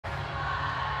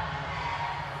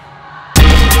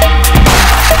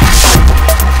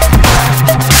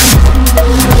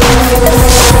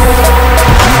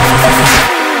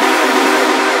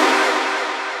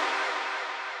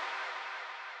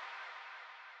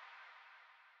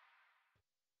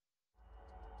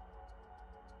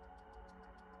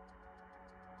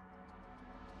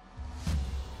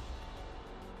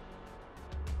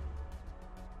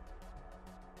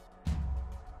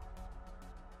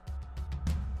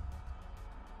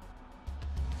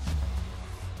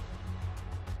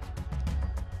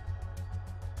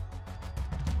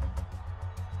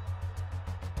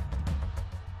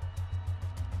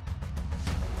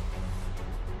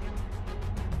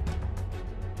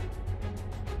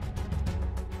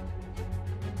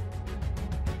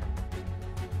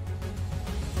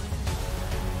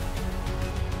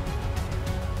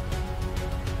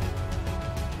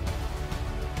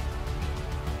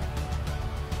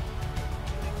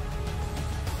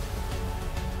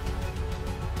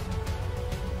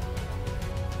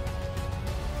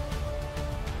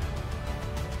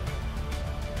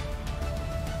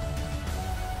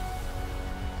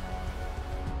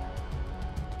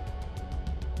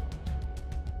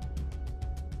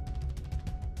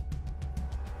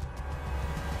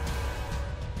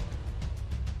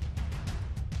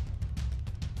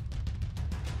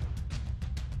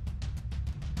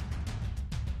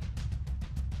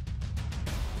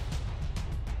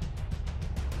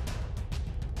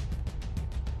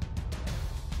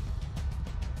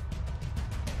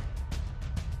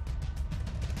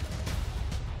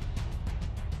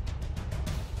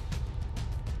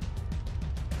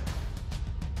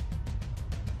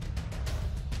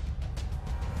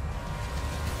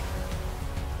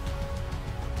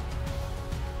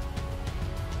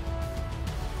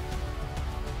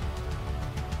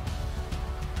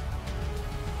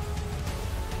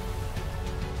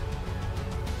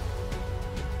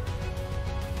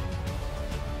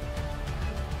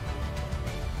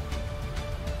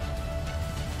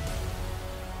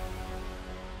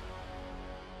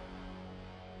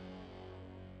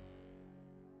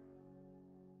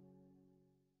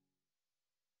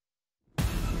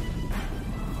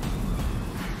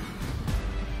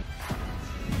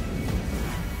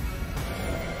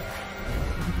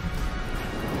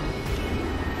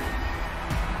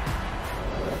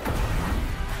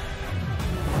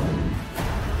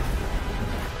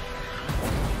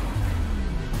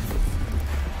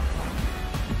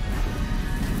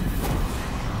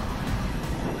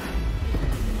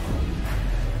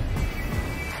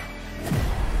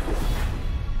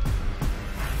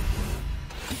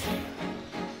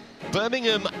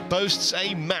Birmingham boasts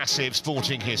a massive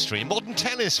sporting history. Modern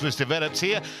tennis was developed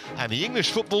here and the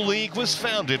English Football League was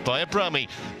founded by a Brummie.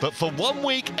 But for 1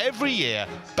 week every year,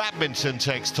 badminton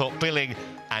takes top billing,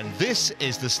 and this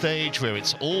is the stage where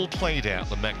it's all played out,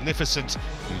 the magnificent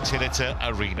Utilita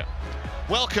Arena.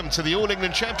 Welcome to the All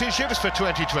England Championships for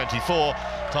 2024,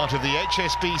 part of the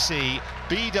HSBC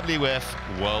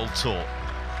BWF World Tour.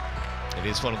 It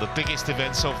is one of the biggest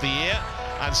events of the year,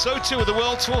 and so too are the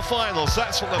World Tour finals.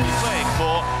 That's what they'll be playing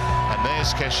for. And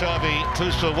there's Keshavi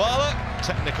Pusawala,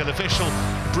 technical official,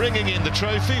 bringing in the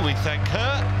trophy. We thank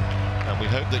her, and we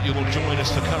hope that you will join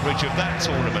us for coverage of that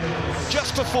tournament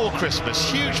just before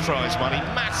Christmas. Huge prize money,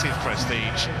 massive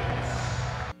prestige.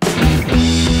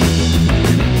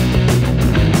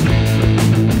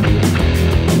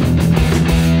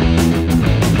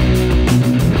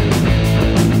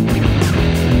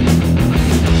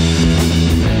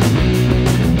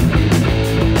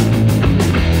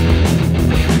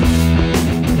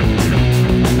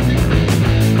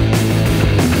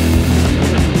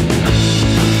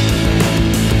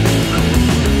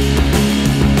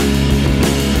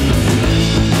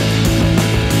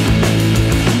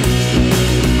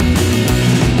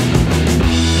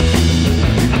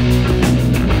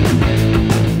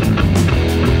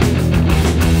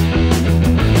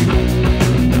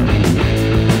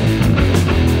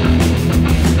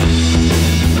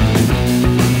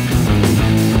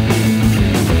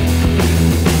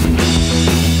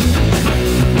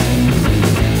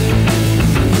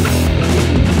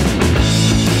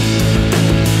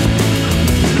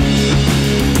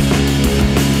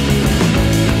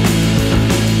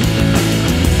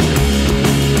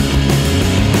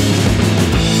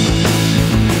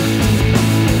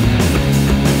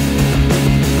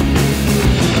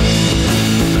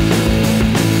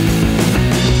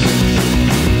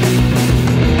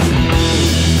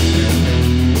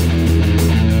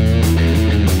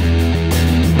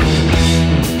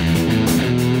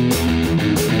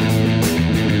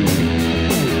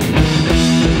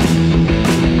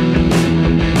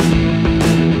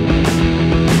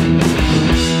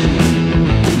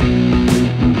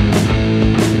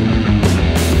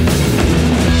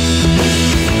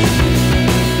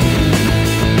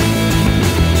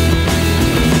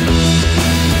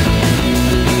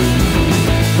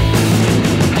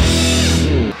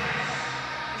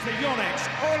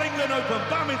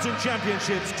 Badminton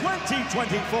Championships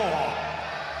 2024.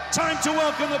 Time to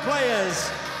welcome the players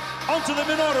onto the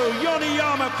Minoru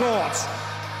Yoneyama court.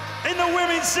 In the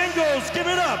women's singles, give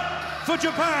it up for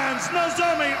Japan's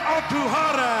Nozomi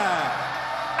Okuhara.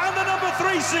 And the number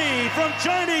 3 seed from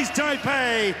Chinese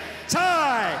Taipei,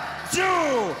 Tai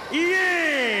Tzu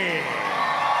Ying.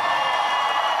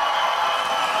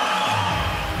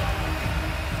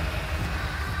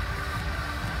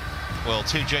 Well,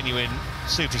 two genuine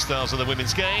superstars of the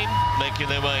women's game making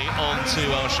their way onto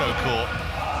our show court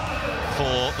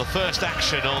for the first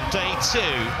action on day 2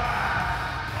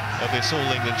 of this All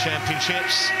England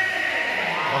Championships.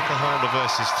 Okuhara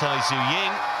versus Tai Tzu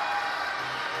Ying.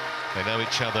 They know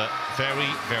each other very,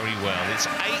 very well. It's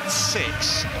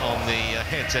 8-6 on the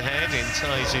head-to-head in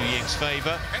Tai Tzu Ying's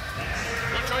favour.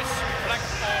 Your choice, black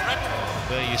or red?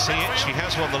 There you see it. She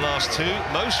has won the last 2,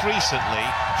 most recently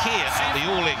here at the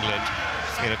All England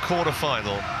in a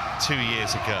quarter-final 2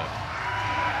 years ago.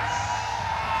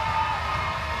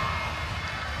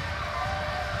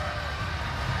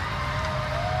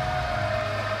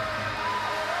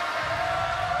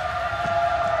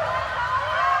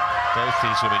 Both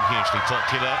these women hugely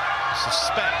popular. I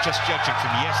suspect, just judging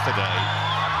from yesterday,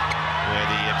 where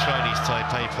the Chinese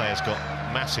Taipei players got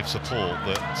massive support,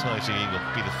 that Tai Tzu Ying will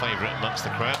be the favourite amongst the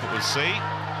crowd, but we'll see.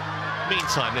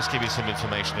 Meantime, let's give you some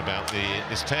information about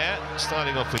this pair,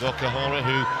 starting off with Okuhara,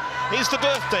 who is the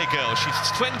birthday girl.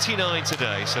 She's 29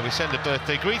 today, so we send her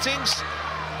birthday greetings.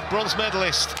 Bronze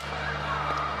medalist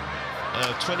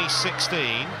of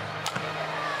 2016,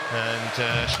 and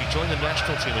she joined the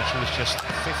national team when she was just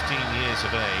 15 years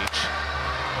of age.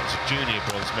 As a junior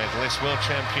bronze medalist, world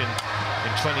champion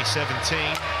in 2017.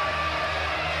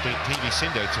 Beat PV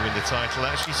Sindo to win the title.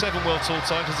 Actually, 7 World Tour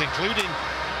titles, including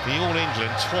the All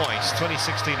England twice,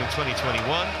 2016 and 2021.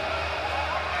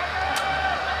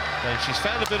 And she's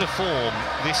found a bit of form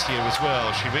this year as well.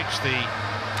 She reached the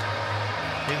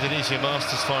Indonesia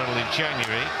Masters final in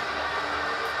January.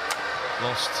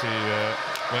 Lost to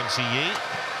Wang Ziyi.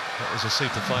 That was a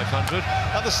Super 500.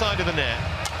 Other side of the net,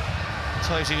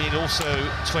 Tai Tzu Ying, also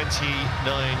 29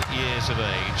 years of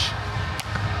age.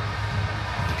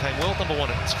 Became world number 1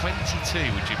 at 22,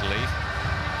 would you believe?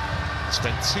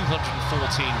 Spent 214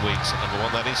 weeks at number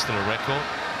 1, that is still a record.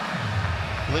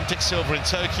 Olympic silver in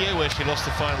Tokyo, where she lost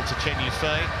the final to Chen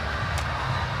Yufei.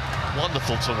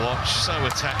 Wonderful to watch, so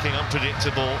attacking,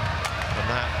 unpredictable, and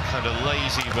that kind of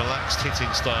lazy, relaxed hitting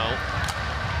style,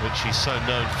 which she's so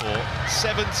known for.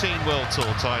 17 World Tour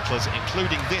titles,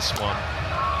 including this one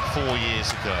 4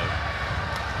 years ago.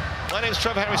 My name's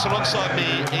Trevor Harris. Alongside me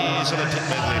is Olympic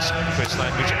medalist Chris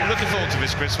Langridge. I'm looking forward to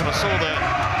this, Chris. When I saw the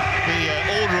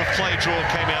order of play draw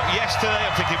came out yesterday,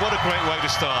 I'm thinking, what a great way to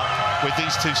start with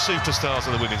these two superstars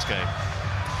of the women's game.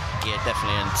 Yeah,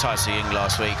 definitely. And Tai Tzu Ying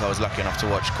last week, I was lucky enough to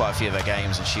watch quite a few of her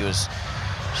games, and she was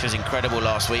incredible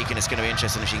last week, and it's going to be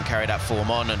interesting if she can carry that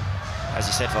form on. And as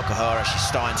you said, for Okuhara, she's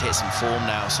starting to hit some form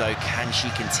now, so can she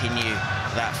continue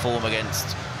that form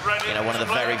against, you know, one of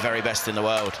the very, very best in the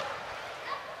world?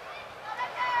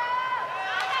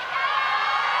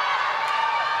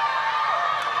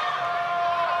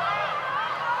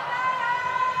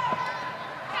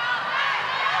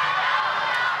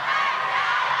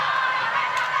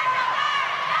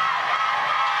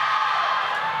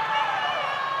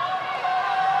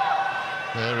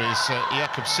 There is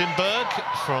Jakob Simberg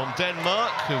from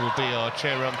Denmark, who will be our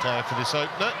chair umpire for this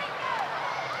opener.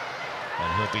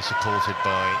 And he'll be supported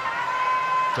by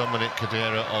Dominic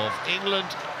Cadera of England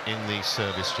in the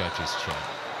service judges' chair.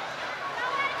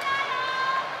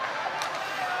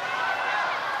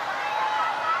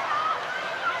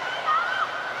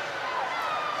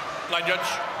 Line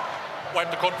judge, wipe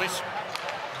the court, please.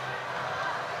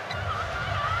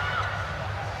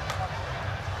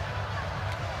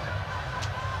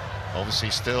 Obviously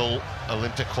still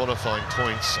Olympic qualifying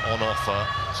points on offer,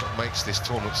 so it makes this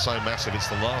tournament so massive. It's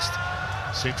the last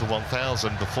Super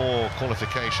 1000 before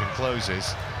qualification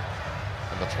closes,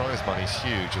 and the prize money's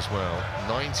huge as well.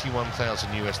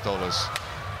 $91,000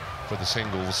 for the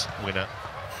singles winner.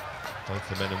 Both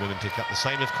the men and women pick up the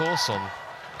same, of course, on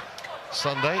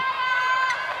Sunday.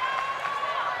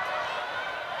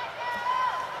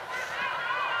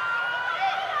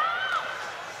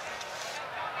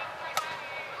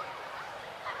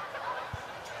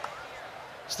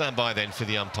 Stand by then for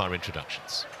the umpire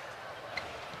introductions.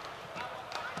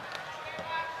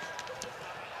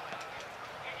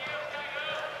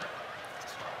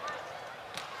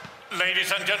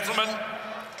 Ladies and gentlemen,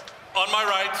 on my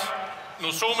right,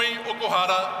 Nozomi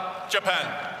Okuhara, Japan.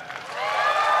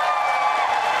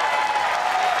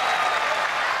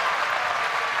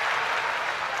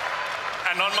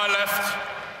 And on my left,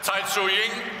 Tai Tzu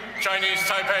Ying, Chinese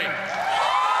Taipei.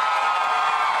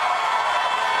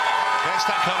 Gets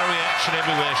that kind of reaction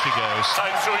everywhere she goes.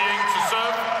 Tai Tzu Ying to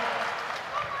serve.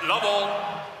 Love all.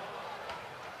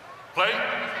 Play.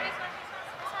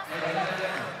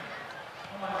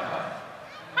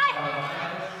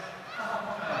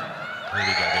 Here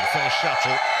we go then, first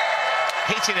shuttle.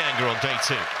 Hitting anger on day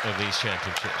 2 of these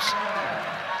championships.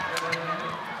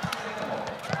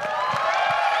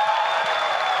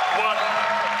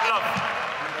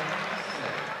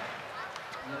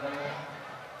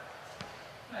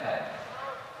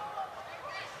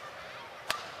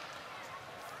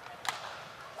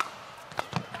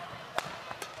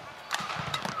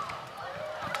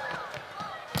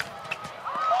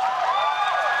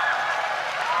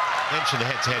 The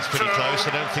head-to-head's pretty close.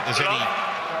 I don't think there's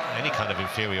any kind of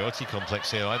inferiority complex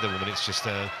here either woman. It's just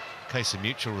a case of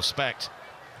mutual respect.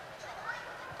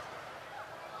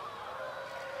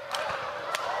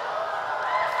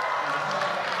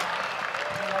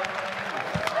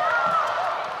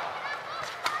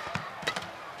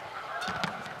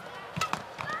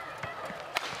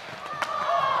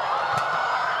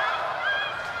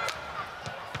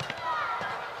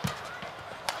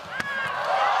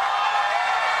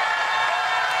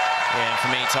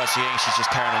 Tai Tzu Ying, she's just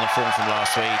carrying on the form from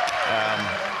last week.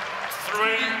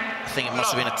 I think it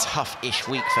must have been a tough-ish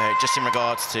week for her, just in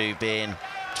regards to being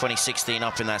 2016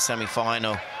 up in that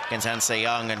semi-final against Ansei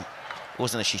Young, and it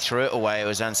wasn't that she threw it away, it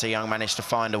was Ansei Young managed to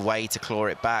find a way to claw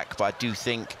it back. But I do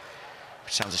think,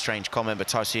 which sounds a strange comment, but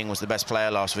Tai Tzu Ying was the best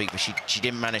player last week, but she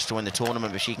didn't manage to win the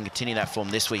tournament. But she can continue that form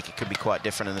this week, it could be quite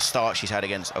different, and the start she's had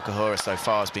against Okuhara so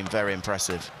far has been very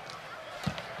impressive.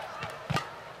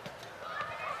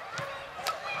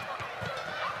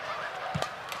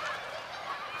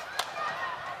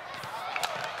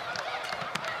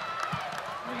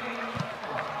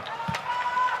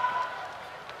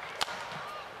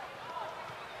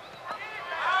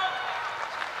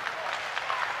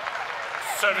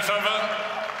 Service over.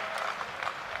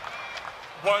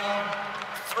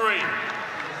 1-3.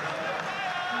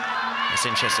 It's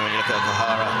interesting when you look at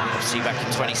Okuhara, obviously back in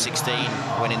 2016,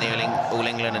 winning the All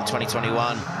England in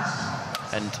 2021.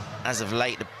 And as of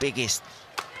late, the biggest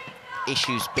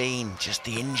issu's been just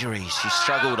the injuries. She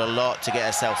struggled a lot to get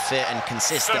herself fit and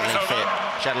consistently fit.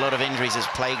 She had a lot of injuries that's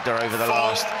plagued her over the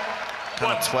last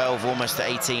kind of 12, almost to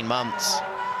 18 months.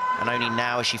 And only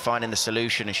now is she finding the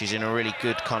solution, and she's in a really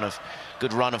good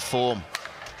good run of form.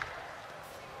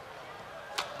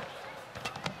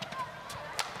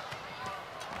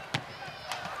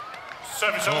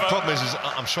 Well, the problem is,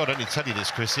 I'm sure I don't need to tell you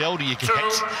this, Chris, the older you get,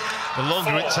 the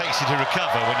longer it takes you to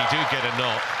recover when you do get a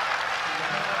knock.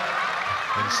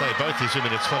 And say both these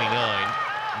women are 29.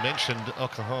 Mentioned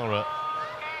Okuhara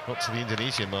got to the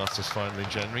Indonesian Masters final in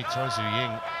January. Tai Tzu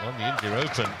Ying won the India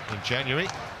Open in January.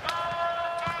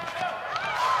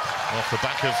 Off the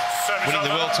back of winning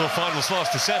the World Tour finals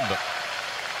last December.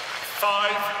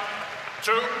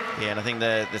 5-2. Yeah, and I think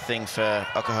the thing for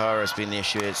Okuhara has been the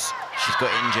issue is she's got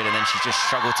injured and then she's just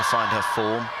struggled to find her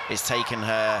form. It's taken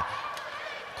her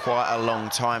quite a long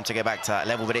time to get back to that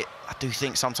level, but I do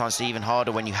think sometimes it's even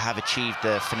harder when you have achieved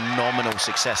the phenomenal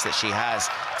success that she has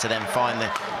to then find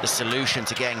the solution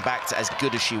to getting back to as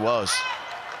good as she was.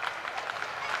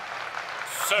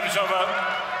 Service over.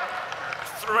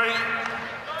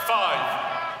 3-5.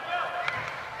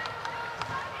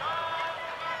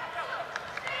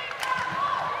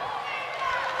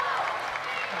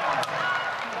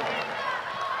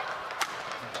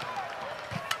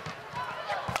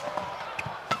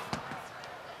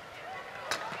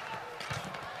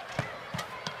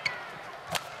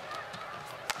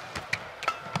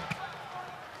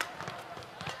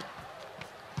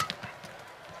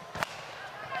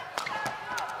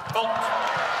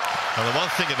 And the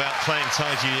one thing about playing Tai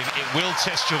Tzu Ying, it will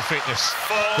test your fitness,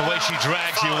 the way she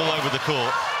drags you all over the court.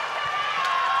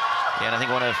 Yeah, and I think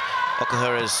one of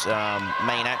Okuhara's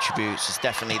main attributes is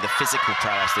definitely the physical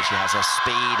prowess that she has, her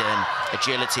speed and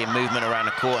agility and movement around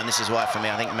the court. And this is why, for me,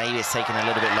 I think maybe it's taken a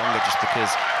little bit longer just because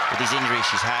with these injuries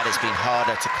she's had, it's been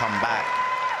harder to come back.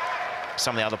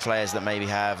 Some of the other players that maybe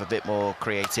have a bit more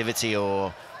creativity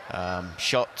or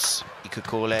shots, you could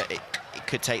call it, it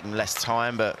could take them less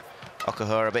time, but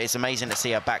Okuhara, but it's amazing to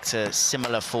see her back to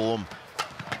similar form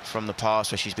from the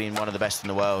past where she's been one of the best in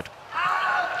the world.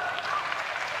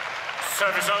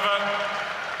 Service over.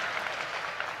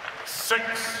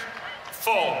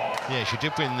 6-4. Yeah, she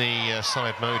did win the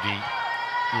Syed Modi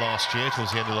last year,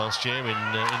 towards the end of last year in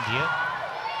India,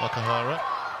 Okuhara.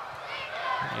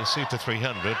 You're Super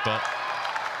 300, but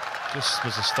this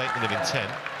was a statement of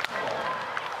intent.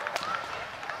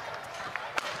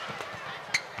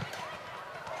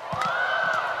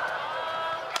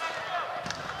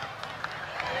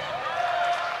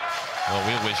 Well,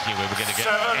 we always knew we were going to get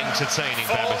entertaining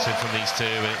badminton from these two.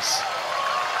 It's,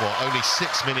 well, only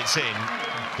 6 minutes in,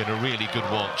 been a really good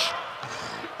watch.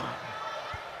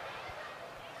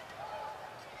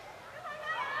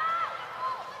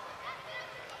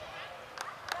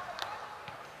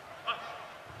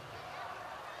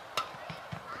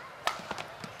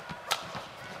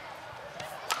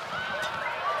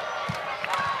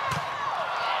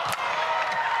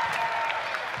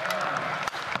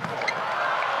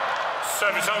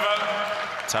 Service over.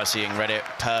 Tai Tzu Ying read it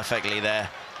perfectly there.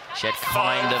 She had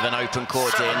kind of an open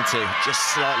court to into, just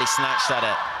slightly snatched at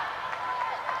it.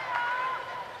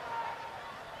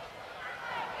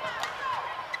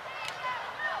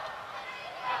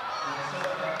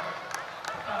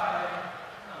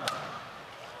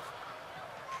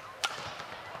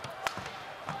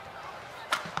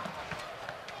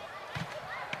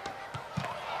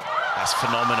 That's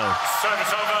phenomenal.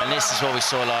 Service over. And this is what we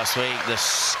saw last week, the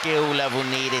skill level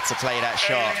needed to play that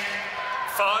shot.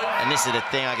 5. And this is the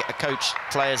thing, I coach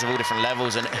players of all different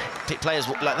levels, and players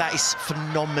like that is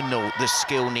phenomenal, the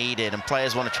skill needed, and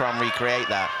players want to try and recreate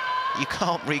that. You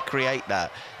can't recreate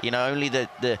that. You know, only the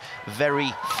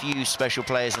very few special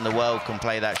players in the world can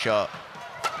play that shot.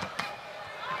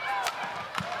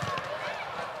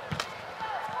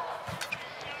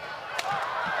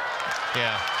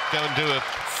 Yeah, go and do a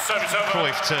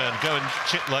Cruyff turn, go and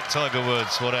chip like Tiger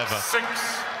Woods, whatever. 6.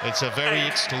 It's a very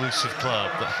exclusive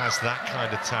club that has that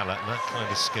kind of talent and that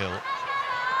kind of skill.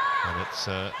 And it's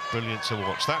brilliant to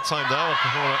watch. That time, though,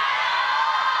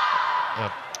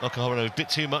 Okuhara a bit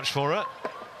too much for her.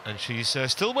 And she's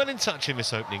still well in touch in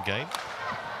this opening game.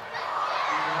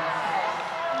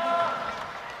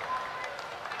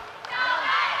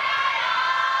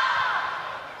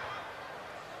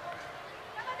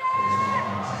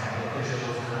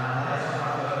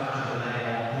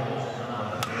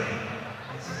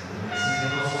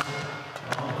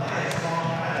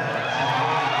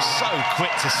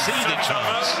 Quick to see the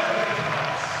chance.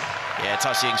 Yeah,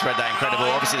 Tai Tzu Ying's read that incredible.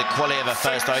 Obviously, the quality of her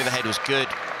first overhead was good,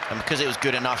 and because it was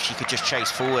good enough, she could just chase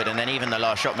forward, and then even the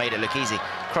last shot made it look easy.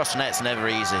 Cross net's never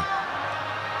easy.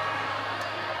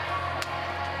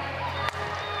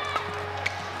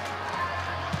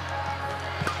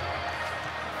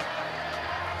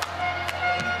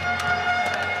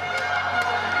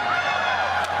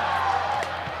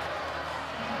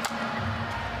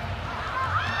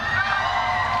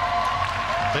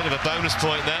 Bit of a bonus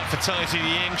point that for Tai Tzu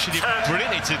Ying. She did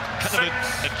brilliantly to kind of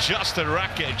adjust the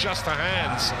racket, adjust her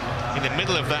hands in the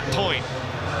middle of that point.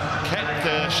 Kept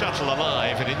the shuttle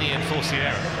alive and in the end forced the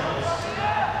error.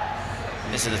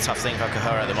 This is the tough thing for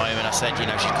Okuhara at the moment. I said, you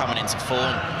know, she's coming into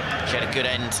form. She had a good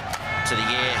end to the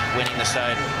year, winning the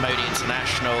Modi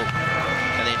International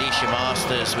and the Odisha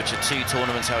Masters, which are 2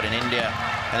 tournaments held in India.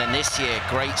 And then this year,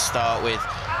 great start with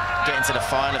getting to the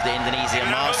final of the Indonesian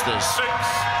Masters.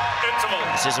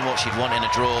 This isn't what she'd want in a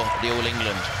draw, the All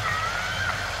England.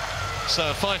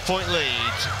 So a 5-point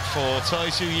lead for Tai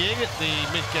Tzu Ying at the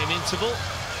mid-game interval.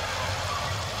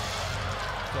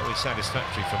 Very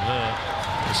satisfactory from her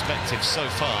perspective so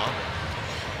far.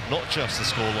 Not just the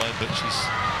scoreline, but she's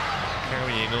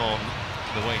carrying on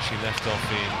the way she left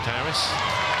off in Paris.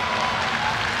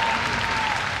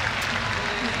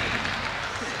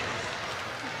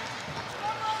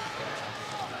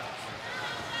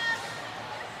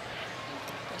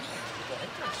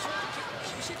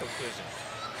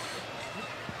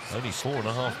 Only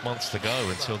 4.5 months to go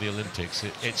until the Olympics.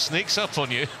 It sneaks up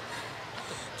on you.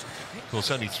 Of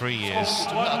course, only 3 years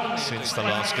since the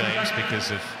last games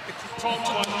because of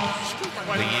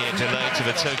the year delay to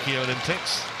the Tokyo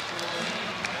Olympics.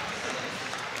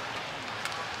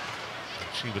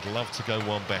 She would love to go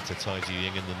one better, Tai Tzu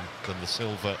Ying, than the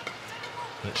silver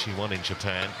that she won in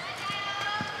Japan.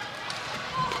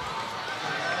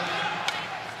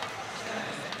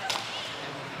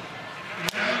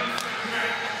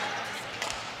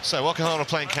 So Okuhara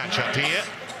playing catch-up here.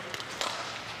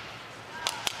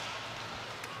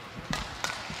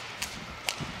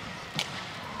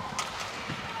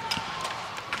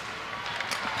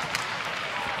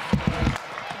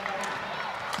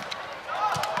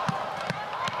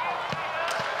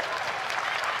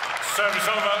 Service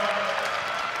over.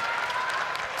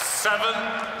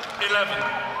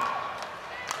 7-11.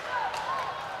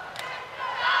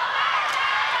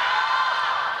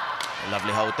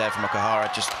 Lovely hold there from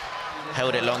Okuhara, just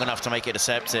held it long enough to make it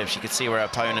deceptive. She could see where her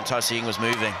opponent, Tai Tzu Ying, was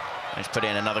moving, and just put it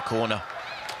in another corner.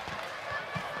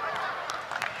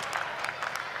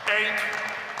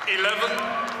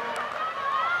 8-11.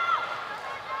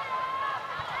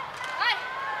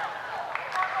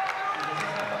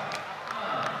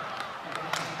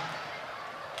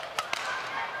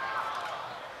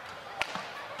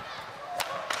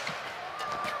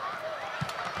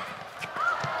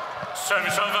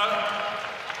 Service over.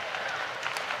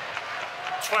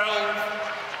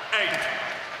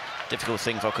 12-8. Difficult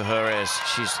thing for Okuhara is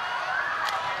she's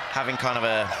having kind of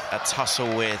a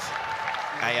tussle with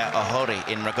Aya Ohori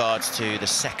in regards to the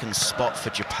 2nd spot for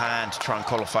Japan to try and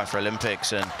qualify for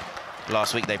Olympics. And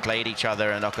last week they played each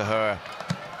other, and Okuhara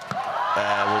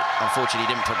unfortunately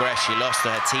didn't progress. She lost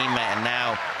to her teammate, and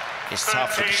now it's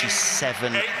tough because she's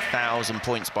 7,000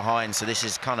 points behind. So this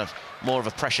is kind of more of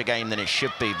a pressure game than it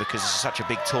should be because it's such a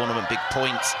big tournament, big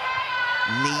points,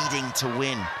 needing to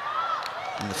win.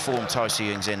 And the form Tai Tzu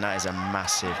Ying's in, that is a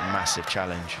massive, massive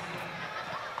challenge.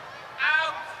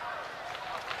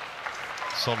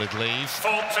 Solid leave.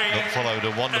 That followed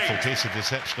a wonderful piece of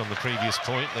deception on the previous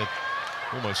point. The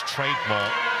almost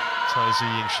trademark Tai Tzu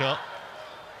Ying shot.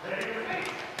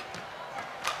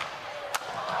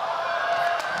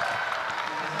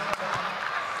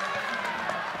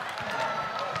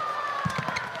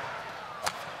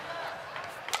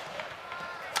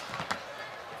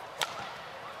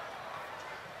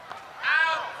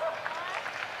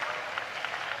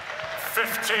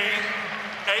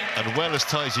 And well as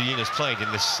Tai Tzu Ying has played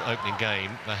in this opening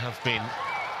game, there have been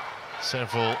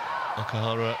several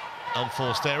Okuhara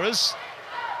unforced errors,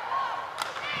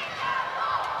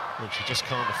 which you just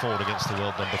can't afford against the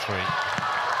world number 3.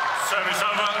 Service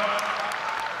over.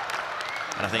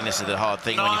 And I think this is the hard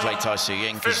thing when you play Tai Tzu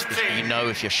Ying, because you know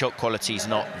if your shot quality is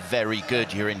not very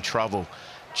good, you're in trouble.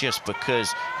 Just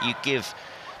because you give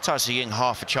Tai Tzu Ying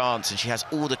half a chance and she has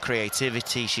all the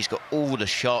creativity, she's got all the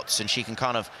shots, and she can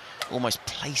kind of almost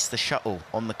place the shuttle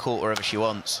on the court wherever she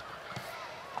wants.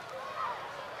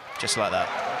 Just like that.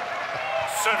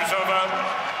 Service over.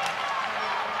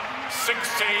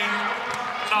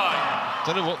 16-9.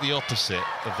 Don't know what the opposite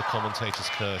of the commentator's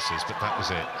curse is, but that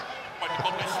was it.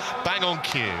 Bang on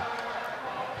cue.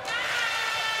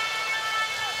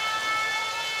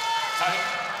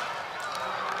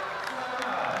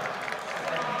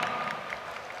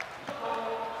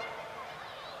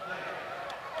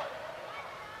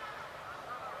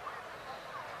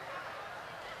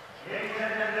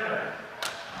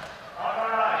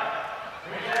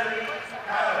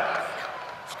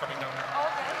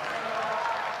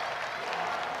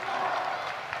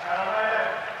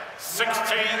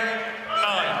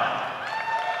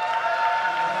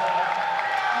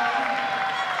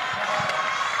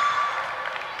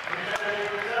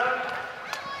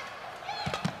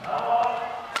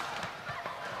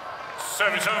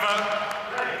 Service over.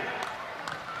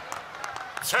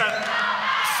 10-16.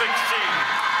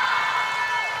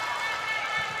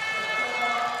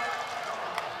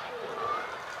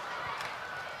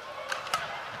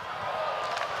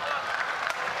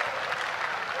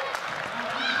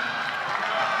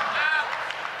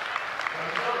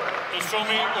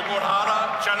 Nozomi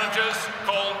Okuhara challenges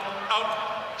called out.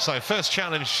 So first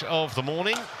challenge of the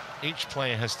morning. Each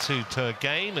player has 2 per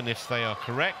game, and if they are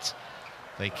correct,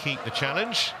 they keep the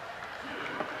challenge.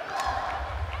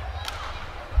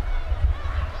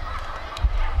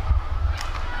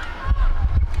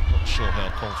 Not sure how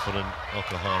confident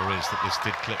Okuhara is that this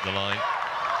did clip the line.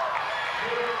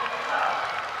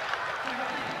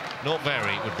 Not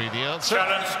very would be the answer.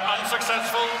 Challenge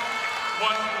unsuccessful.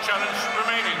 1 challenge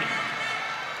remaining.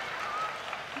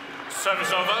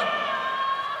 Service over.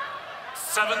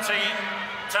 17-10.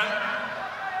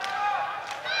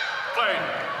 Play.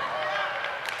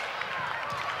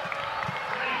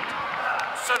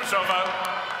 Service over.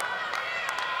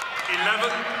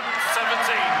 11-17.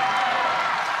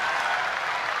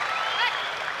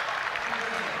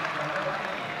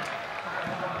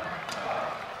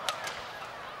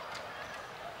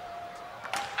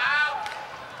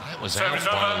 Was out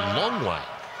by a long way.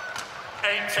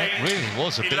 18, it really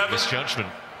was a big 11. misjudgment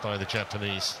by the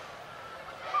Japanese.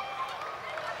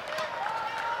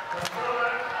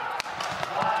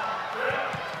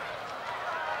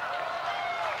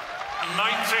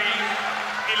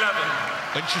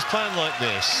 When she's playing like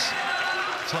this,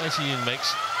 Tai Tzu Ying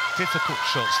makes difficult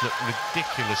shots look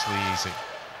ridiculously easy.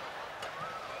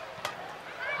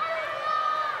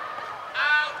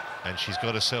 And she's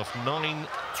got herself 9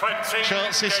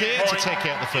 chances here to take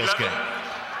out the first game.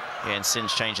 Yeah, and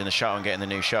since changing the shot and getting the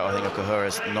new shot, I think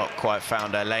Okuhara's not quite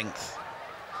found her length.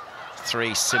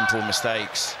 3 simple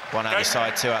mistakes, 1 out the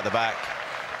side, 2 out the back.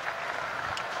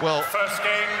 Well, first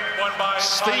game won by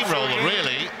steamroller,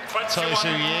 really. Tai Tzu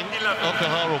Ying.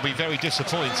 Okuhara will be very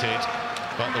disappointed,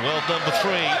 but the world number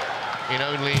 3 in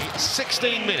only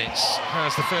 16 minutes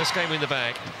has the first game in the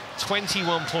bag.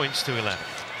 21 points to 11.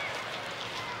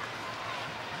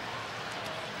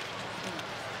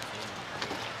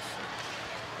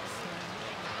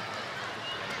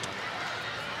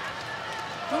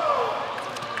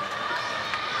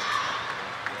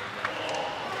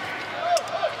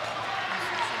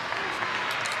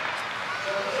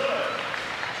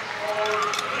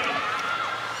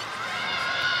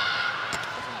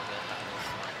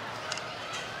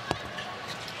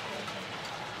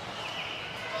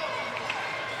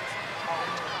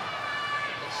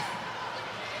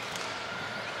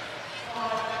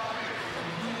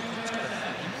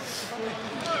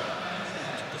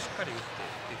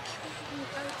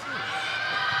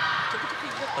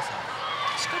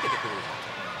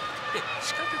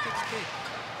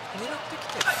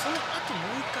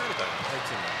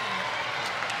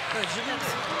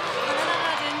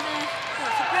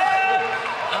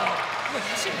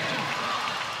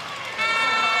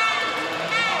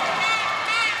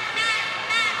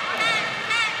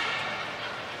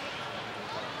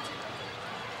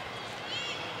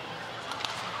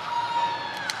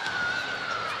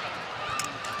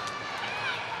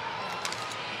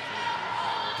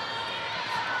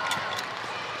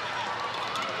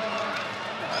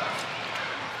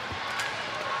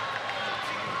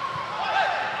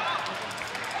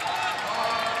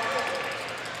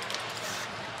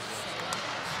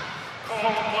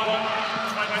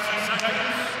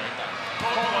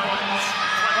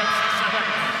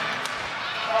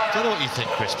 I don't know what you think,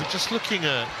 Chris, but just looking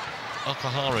at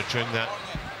Okuhara during that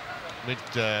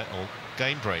or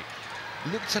game break,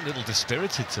 looked a little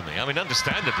dispirited to me. I mean,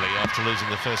 understandably, after losing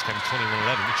the first game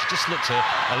 21-11, but she just looked a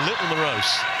little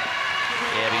morose.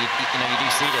 Yeah, but you do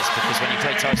see this, because when you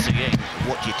play Tai Tzu Ying,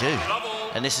 what do you do?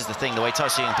 And this is the thing, the way Tai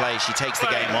Tzu Ying plays, she takes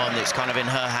the game on, it's kind of in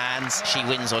her hands, she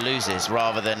wins or loses,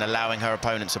 rather than allowing her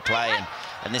opponents to play.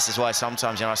 And this is why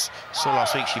sometimes, you know, I saw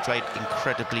last week she played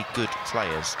incredibly good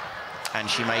players, and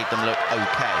she made them look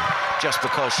okay, just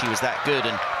because she was that good.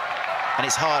 And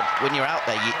it's hard when you're out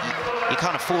there, you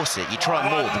kind of force it, you try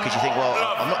more, because you think, well,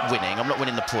 I'm not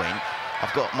winning the point.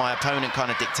 I've got my opponent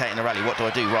kind of dictating the rally. What do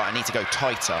I do? Right, I need to go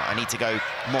tighter, I need to go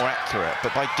more accurate.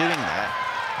 But by doing that,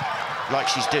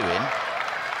 like she's doing,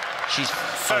 she's...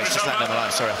 Oh, it's just landing on the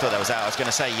line. Sorry, I thought that was out. I was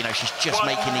going to say, you know, she's just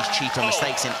making these cheaper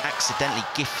mistakes and accidentally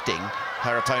gifting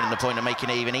her opponent the point and making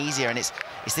it even easier. And it's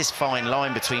this fine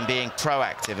line between being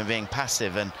proactive and being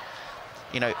passive. And,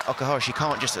 you know, Okuhara, she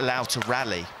can't just allow to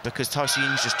rally, because Tai Tzu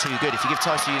Ying's just too good. If you give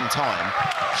Tai Tzu Ying time,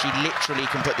 she literally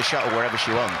can put the shuttle wherever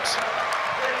she wants.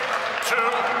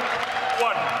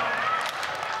 2-1.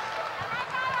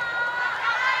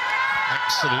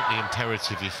 absolutely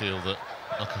imperative, you feel, that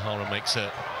Okuhara makes a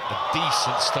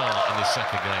decent start in this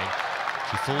second game.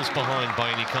 If she falls behind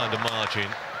by any kind of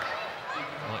margin,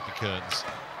 might be curtains.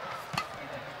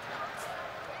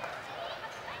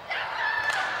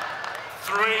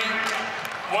 3-1.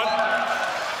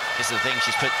 This is the thing,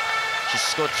 she's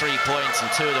scored 3 points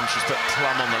and 2 of them she's put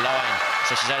plumb on the line.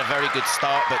 So she's had a very good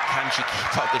start, but can she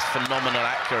keep up this phenomenal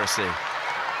accuracy?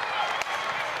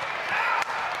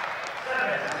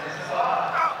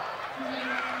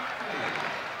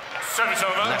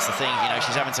 And that's the thing, you know,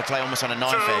 she's having to play almost on a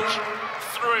knife edge.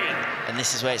 3. And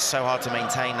this is where it's so hard to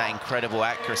maintain that incredible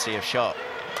accuracy of shot.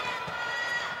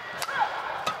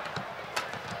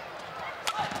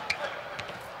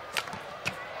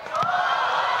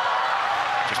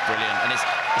 Just brilliant. And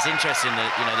it's interesting that,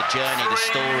 you know, the journey, the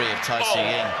story of Tai Tzu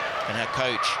Ying and her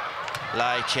coach,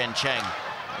 Lai Chen-Cheng,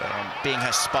 being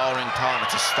her sparring partner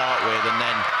to start with, and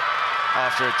then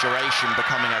after a duration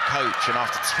becoming a coach, and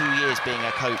after 2 years being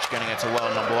a coach, getting her to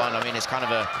world #1. I mean, it's kind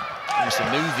of almost a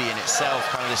movie in itself,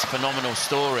 kind of this phenomenal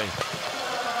story.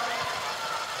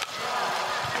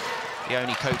 The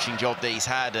only coaching job that he's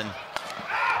had, and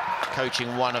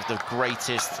coaching one of the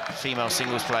greatest female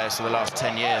singles players for the last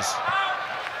 10 years.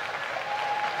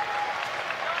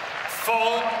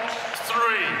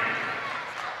 4-3.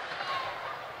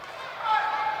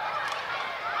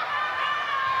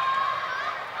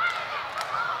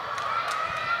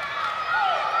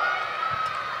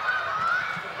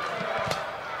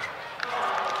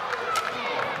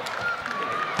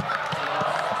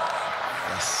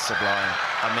 Sublime.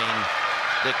 I mean,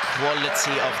 the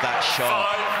quality of that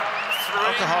shot.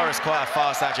 Okuhara's quite a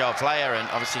fast, agile player, and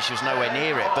obviously she was nowhere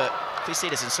near it, but if you see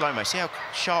this in slow-mo, see how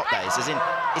sharp that is? As in,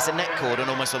 it's a net cord and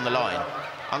almost on the line.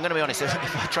 I'm going to be honest, if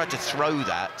I tried to throw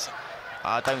that,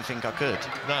 I don't think I could.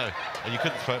 No, and you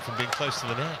couldn't throw it from being close to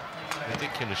the net.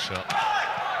 Ridiculous shot.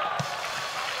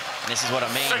 And this is what I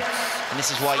mean. And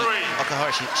this is why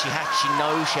Okuhara, she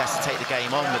knows she has to take the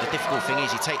game on, but the difficult thing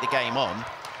is you take the game on,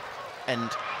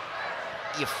 and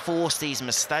you force these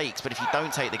mistakes, but if you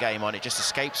don't take the game on, it just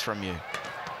escapes from you.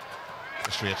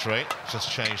 Just reiterate,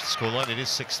 just changed the scoreline. It is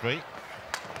 6-3.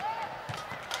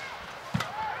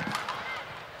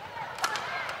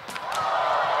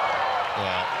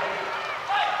 Well,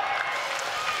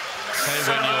 say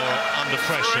when you're under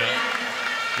pressure,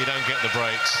 you don't get the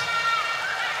breaks.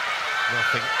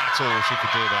 Nothing at all she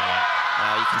could do about that.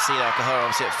 You can see that Okuhara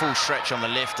obviously at full stretch on the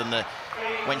lift, and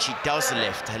when she does the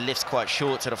lift, her lift's quite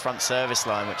short to the front service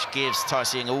line, which gives Tai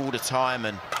Tzu Ying all the time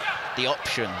and the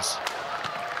options.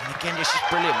 And again, it's just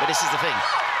brilliant. But this is the thing.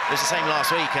 It was the same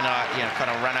last week, and I, you know, kind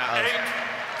of ran out of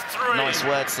nice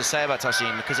words to say about Tai Tzu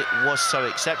Ying because it was so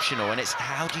exceptional. And it's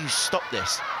how do you stop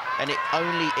this? And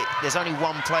there's only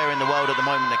one player in the world at the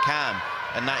moment that can,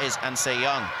 and that is An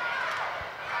Se-young.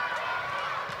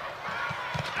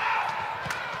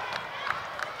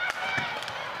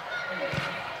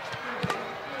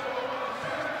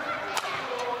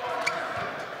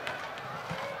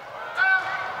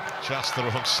 Just the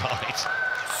wrong side.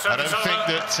 I don't think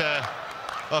that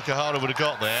Okuhara would have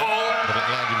got there, but it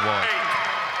landed wide.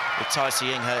 With Tai Tzu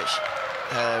Ying,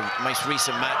 her most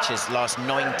recent matches, last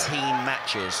 19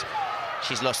 matches,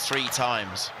 she's lost 3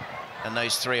 times, and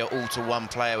those 3 are all to one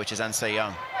player, which is An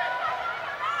Se-young.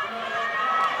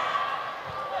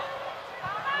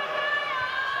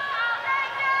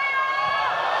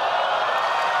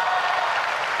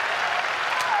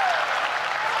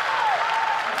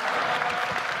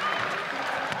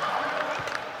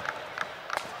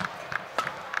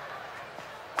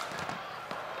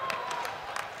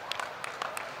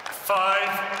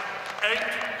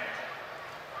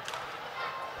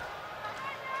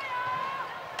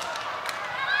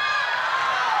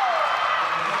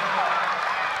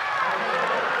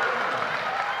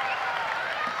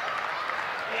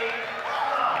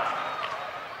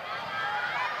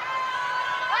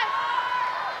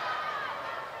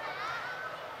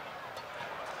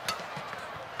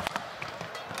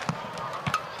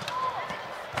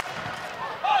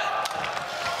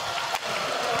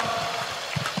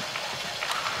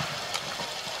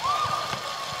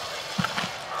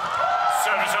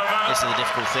 This is the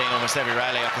difficult thing. Almost every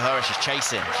rally, Okuhara, she's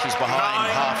chasing. She's behind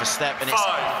half a step, and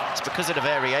it's because of the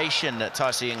variation that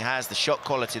Tai Tzu Ying has, the shot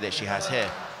quality that she has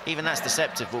here. Even that's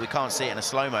deceptive, but we can't see it in a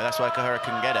slow-mo. That's why Okuhara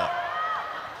couldn't get it.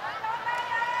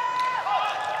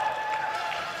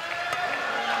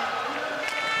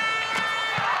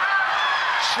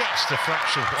 Just a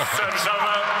fraction.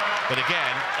 But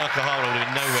again, Okuhara would have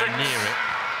been nowhere near it.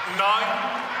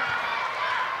 9.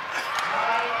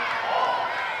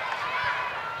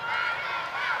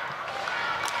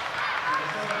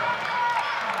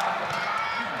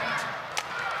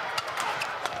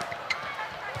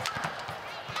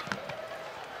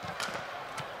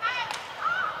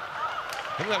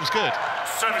 think that was good.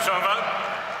 Service over.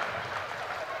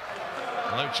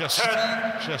 No, just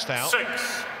 10, just out. 6.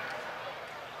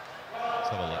 Let's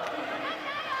have a look.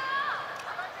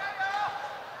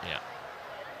 Yeah.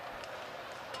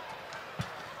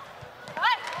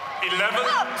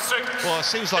 11-6. Well, it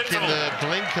seems like in the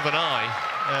blink of an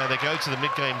eye, they go to the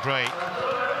mid-game break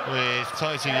with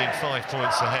Tai Tzu Ying 5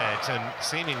 points ahead and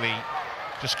seemingly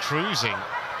just cruising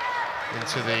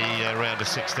into the round of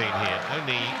 16 here.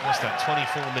 Only, what's that,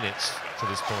 24 minutes to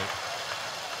this point.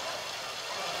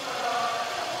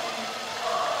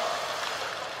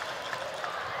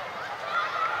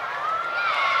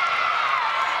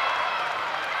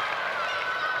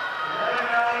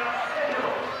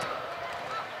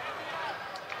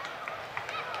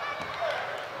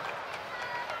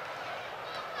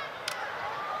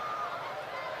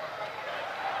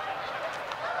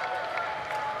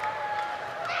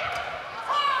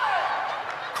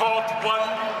 Court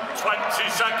 1, 20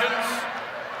 seconds.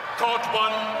 Court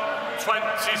 1,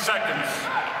 20 seconds.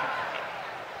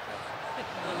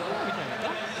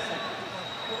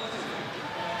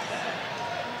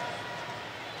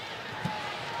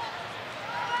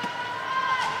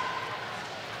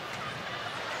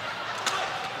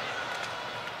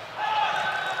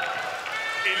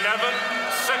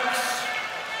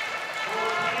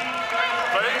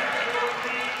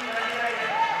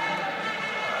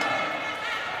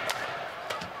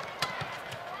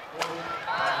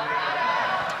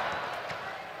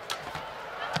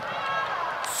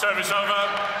 Service over.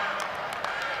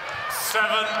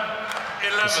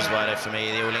 7-11. This is why, for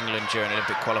me, the All England during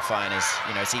Olympic qualifying is,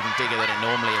 you know, it's even bigger than it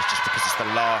normally is, just because it's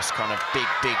the last kind of big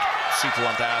Super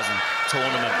 1000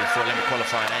 tournament before Olympic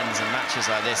qualifying ends, and matches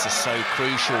like this are so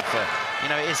crucial for, you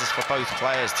know, it is for both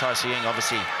players. Tai Tzu Ying,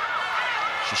 obviously,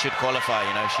 she should qualify,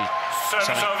 you know,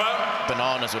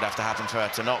 bananas would have to happen for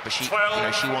her to not, but she, 12, you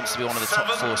know, she wants to be one of the top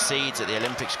 7. 4 seeds at the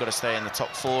Olympics, got to stay in the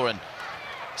top 4, and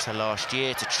so last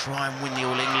year to try and win the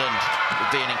All England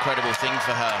would be an incredible thing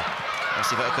for her.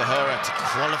 Obviously for Okuhara to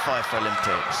qualify for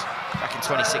Olympics. Back in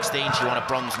 2016 she won a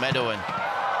bronze medal, and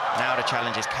now the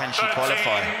challenge is, can she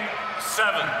qualify?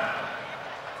 7.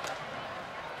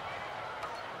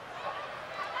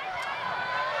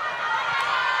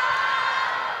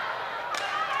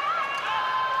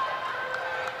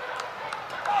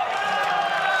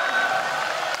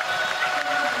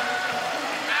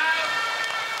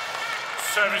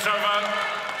 Service over.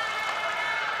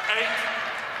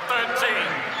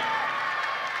 8-13.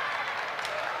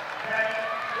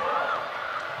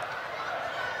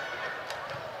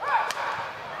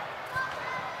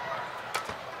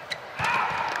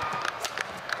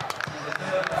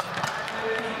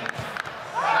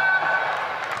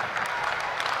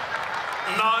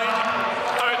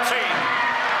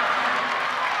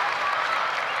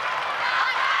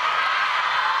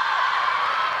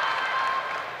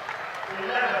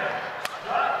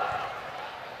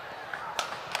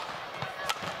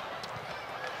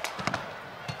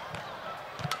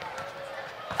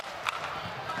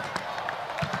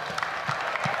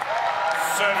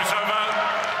 Service over.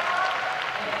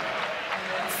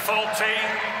 14-9.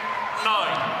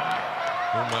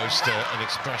 Almost an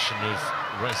expression of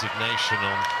resignation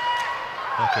on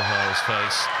Okuhara's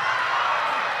face.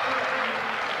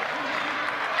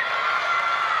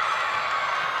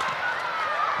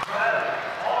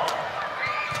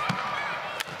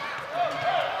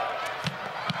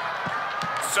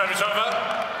 Service over.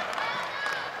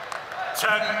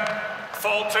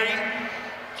 10-14.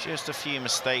 Just a few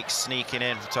mistakes sneaking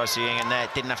in for Tai Tzu Ying, and there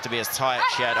it didn't have to be as tight.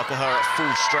 She had Okuhara at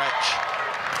full stretch.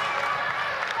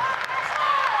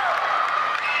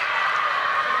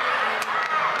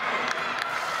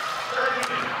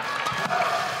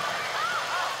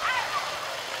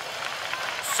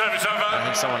 Service over. I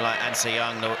think someone like An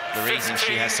Se-young, the reason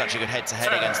she has such a good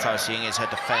head-to-head against Tai Tzu Ying is her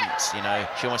defence. You know,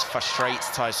 she almost frustrates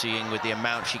Tai Tzu Ying with the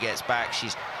amount she gets back.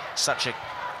 She's such a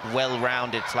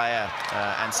well-rounded player,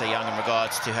 An Se-young, in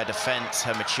regards to her defence,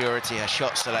 her maturity, her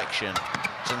shot selection.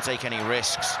 She doesn't take any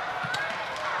risks.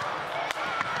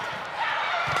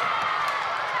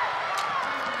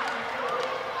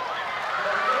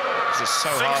 It's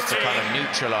so hard to kind of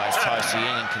neutralise Tai Tzu Ying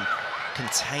and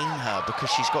contain her,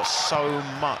 because she's got so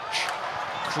much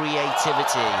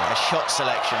creativity. Her shot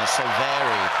selection is so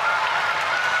varied.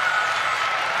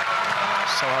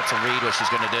 So hard to read what she's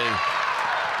going to do.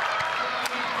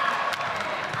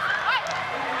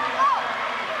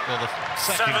 Well, the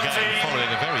second game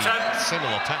following a very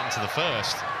similar pattern to the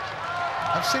first.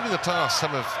 I've seen in the past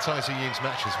some of Tai Tzu Ying's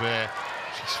matches where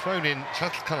she's thrown in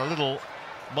kind of little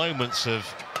moments of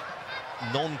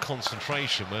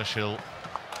non-concentration where she'll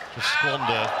just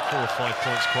squander 4 or 5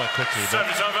 points quite quickly. But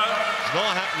Service over. it's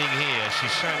not happening here.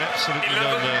 She's shown absolutely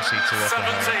no mercy to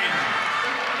Okuhara. 17.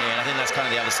 Yeah, and I think that's kind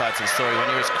of the other side to the story. When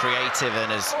you're as creative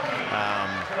and as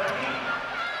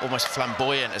almost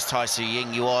flamboyant as Tai Tzu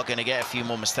Ying, you are going to get a few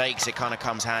more mistakes. It kind of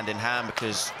comes hand in hand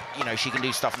because, you know, she can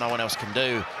do stuff no one else can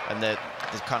do. And the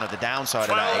kind of the downside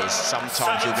of that is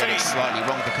sometimes you'll get it slightly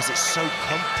wrong because it's so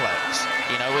complex.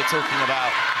 You know, we're talking about,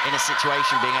 in a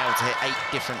situation, being able to hit 8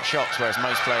 different shots, whereas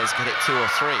most players can hit 2 or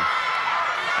 3.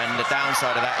 And the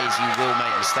downside of that is you will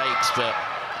make mistakes, but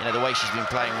you know, the way she's been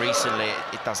playing recently,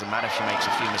 it doesn't matter if she makes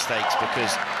a few mistakes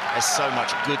because there's so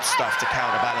much good stuff to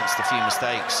counterbalance the few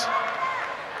mistakes.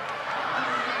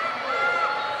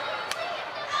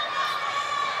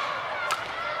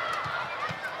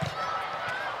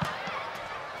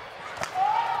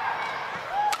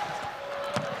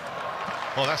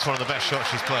 Well, that's one of the best shots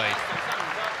she's played.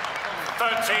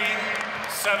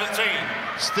 13-17.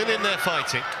 Still in there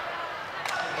fighting.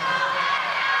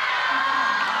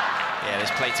 Yeah,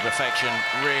 this play to perfection,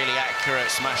 really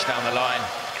accurate smash down the line.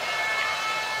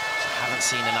 I haven't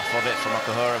seen enough of it from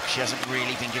Okuhara because she hasn't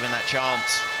really been given that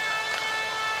chance.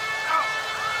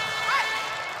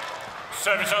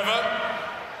 Service over.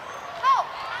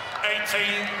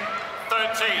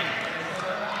 18-13.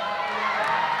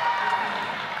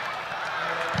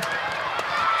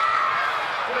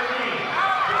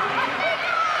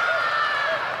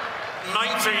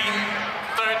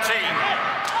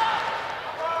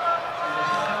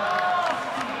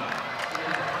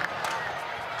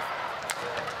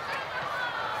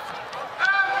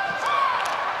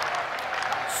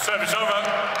 Service over.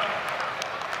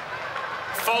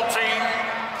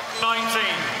 14-19.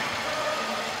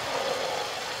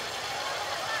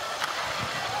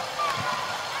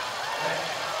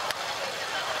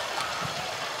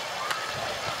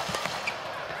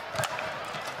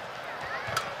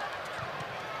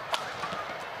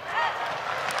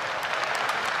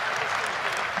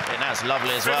 And that's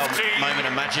lovely as well. Moment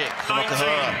of magic from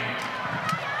Okuhara.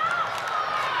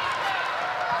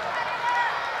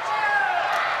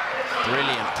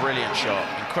 Brilliant, brilliant shot.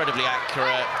 Incredibly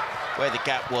accurate. Where the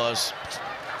gap was,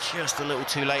 just a little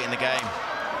too late in the game.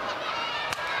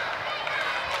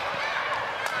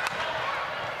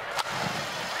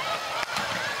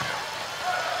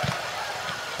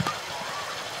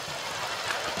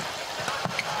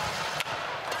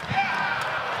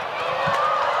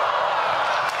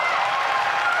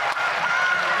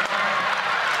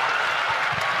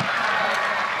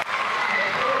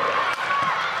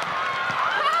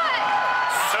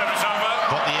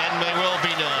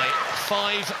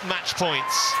 Match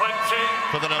points 20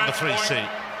 for the number 3 seed.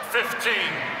 15.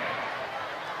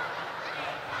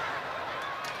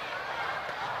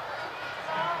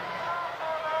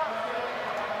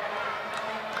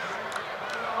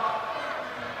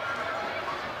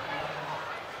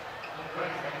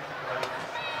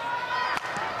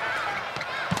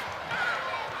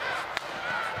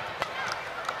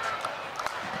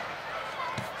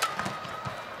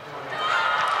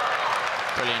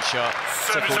 Brilliant shot.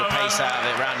 Took all the pace out of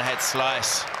it, round the head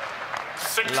slice.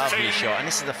 16, lovely shot. And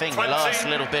this is the thing, 20. the last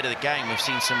little bit of the game, we've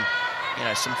seen some, you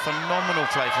know, some phenomenal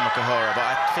play from Okuhara, but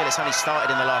I feel it's only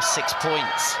started in the last 6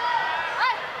 points.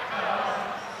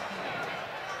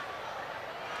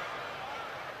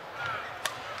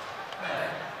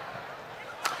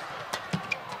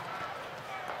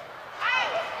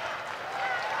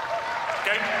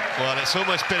 Well, it's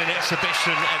almost been an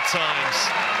exhibition at times.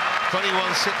 21-16,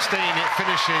 it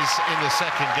finishes in the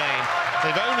second game.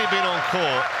 They've only been on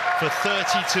court for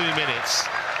 32 minutes.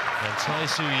 And Tai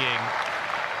Tzu Ying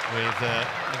with a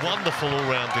wonderful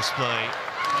all-round display,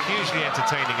 hugely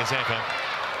entertaining as ever,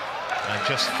 and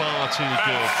just far too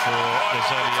good for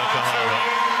Nozomi Okuhara.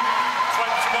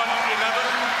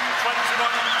 21-11, 21-16.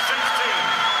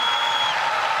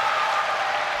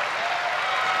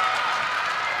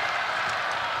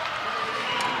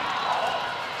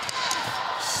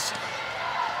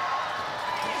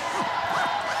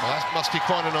 Well, that must be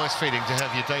quite a nice feeling to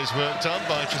have your day's work done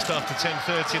by just after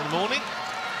 10:30 in the morning.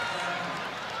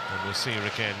 And we'll see her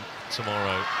again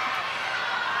tomorrow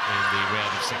in the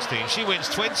round of 16. She wins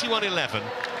 21-11,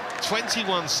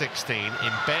 21-16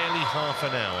 in barely half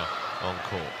an hour on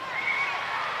court.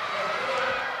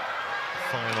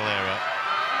 Final error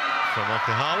from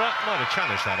Okuhara. Might have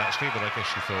challenged that, actually, but I guess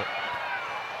she thought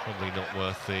probably not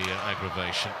worth the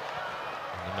aggravation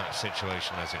in the match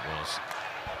situation as it was.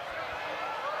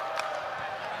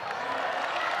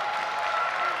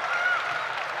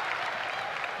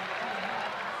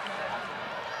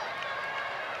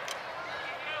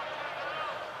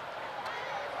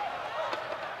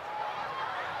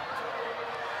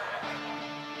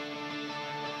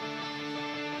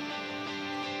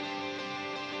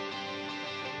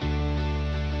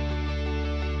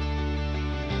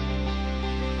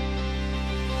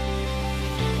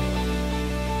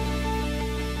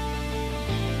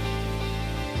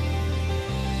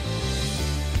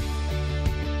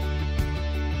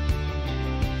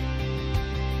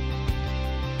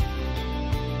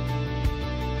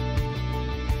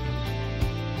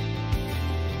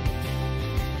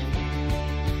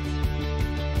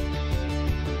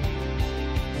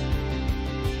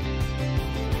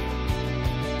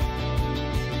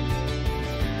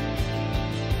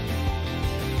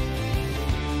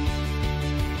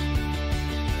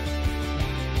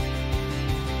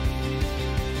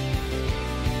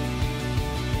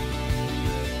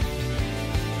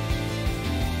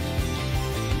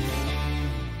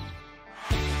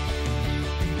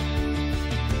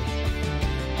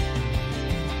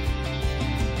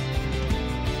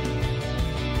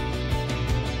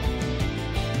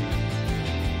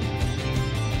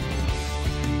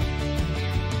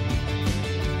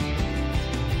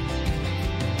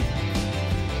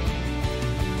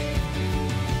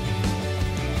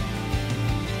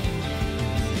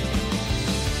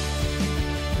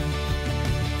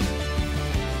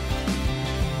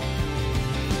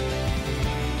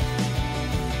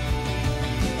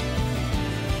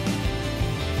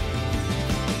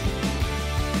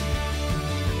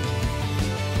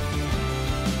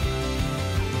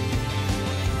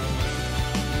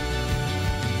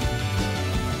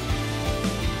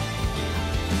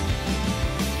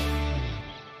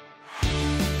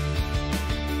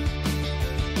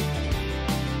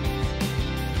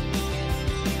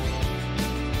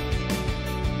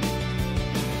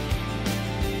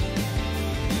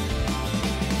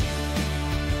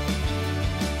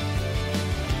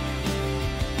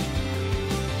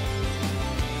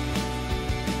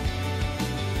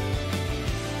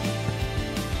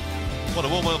 What a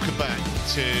warm welcome back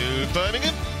to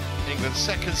Birmingham, England's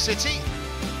second city.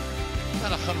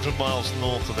 About 100 miles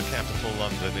north of the capital,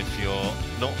 London, if you're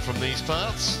not from these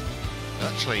parts.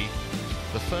 Actually,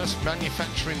 the first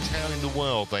manufacturing town in the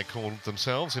world, they called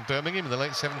themselves, in Birmingham in the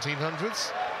late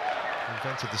 1700s.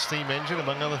 Invented the steam engine,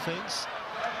 among other things.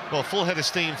 Well, full head of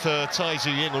steam for Tai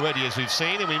Tzu Ying already, as we've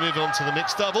seen, and we move on to the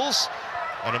mixed doubles.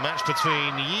 And a match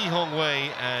between Yi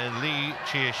Hongwei and Li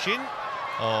Chia-shin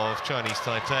of Chinese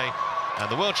Taipei, and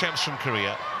the world champs from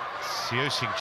Korea, Seosing